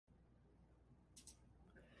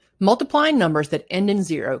Multiplying numbers that end in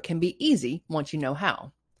zero can be easy once you know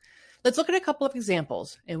how. Let's look at a couple of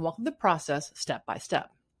examples and walk through the process step by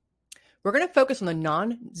step. We're going to focus on the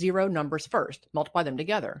non-zero numbers first, multiply them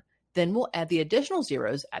together. Then we'll add the additional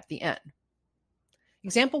zeros at the end.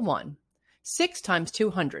 Example 1, 6 times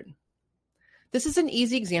 200. This is an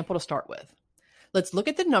easy example to start with. Let's look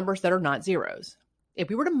at the numbers that are not zeros. If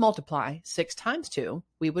we were to multiply 6 times 2,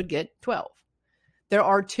 we would get 12. There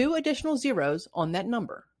are 2 additional zeros on that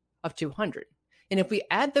number of 200. And if we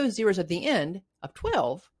add those zeros at the end of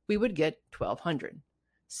 12, we would get 1200.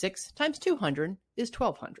 6 times 200 is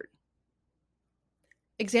 1200.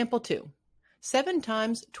 Example 2, 7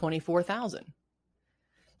 times 24,000.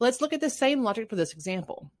 Let's look at the same logic for this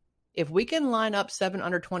example. If we can line up 7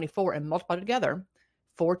 under 24 and multiply together,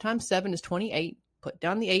 4 times 7 is 28. Put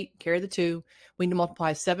down the 8, carry the 2. We need to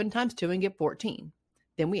multiply 7 times 2 and get 14.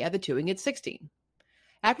 Then we add the 2 and get 16.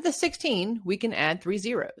 After the 16, we can add 3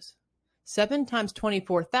 zeros. 7 times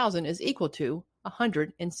 24,000 is equal to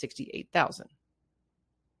 168,000.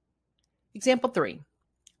 Example 3,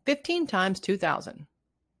 15 times 2,000.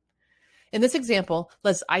 In this example,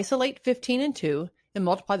 let's isolate 15 and 2 and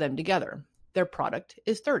multiply them together. Their product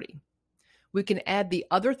is 30. We can add the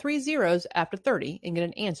other 3 zeros after 30 and get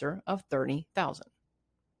an answer of 30,000.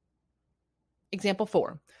 Example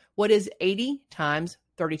 4, what is 80 times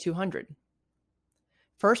 3,200?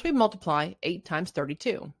 First, we multiply 8 times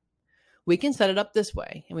 32. We can set it up this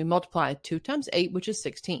way, and we multiply 2 times 8, which is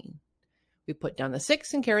 16. We put down the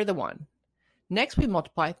 6 and carry the 1. Next, we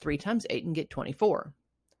multiply 3 times 8 and get 24.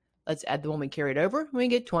 Let's add the 1 we carried over, and we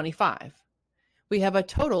get 25. We have a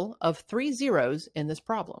total of 3 zeros in this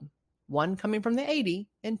problem, 1 coming from the 80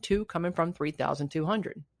 and 2 coming from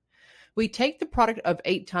 3,200. We take the product of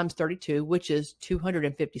 8 times 32, which is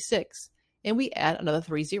 256, and we add another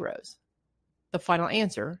 3 zeros. The final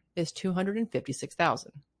answer is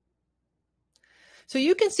 256,000. So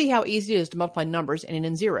you can see how easy it is to multiply numbers ending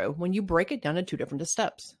in zero when you break it down into 2 different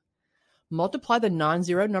steps. Multiply the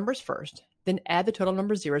non-zero numbers first, then add the total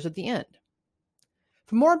number of zeros at the end.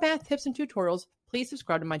 For more math tips and tutorials, please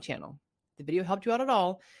subscribe to my channel. If the video helped you out at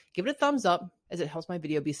all, give it a thumbs up as it helps my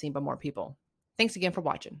video be seen by more people. Thanks again for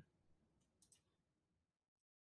watching.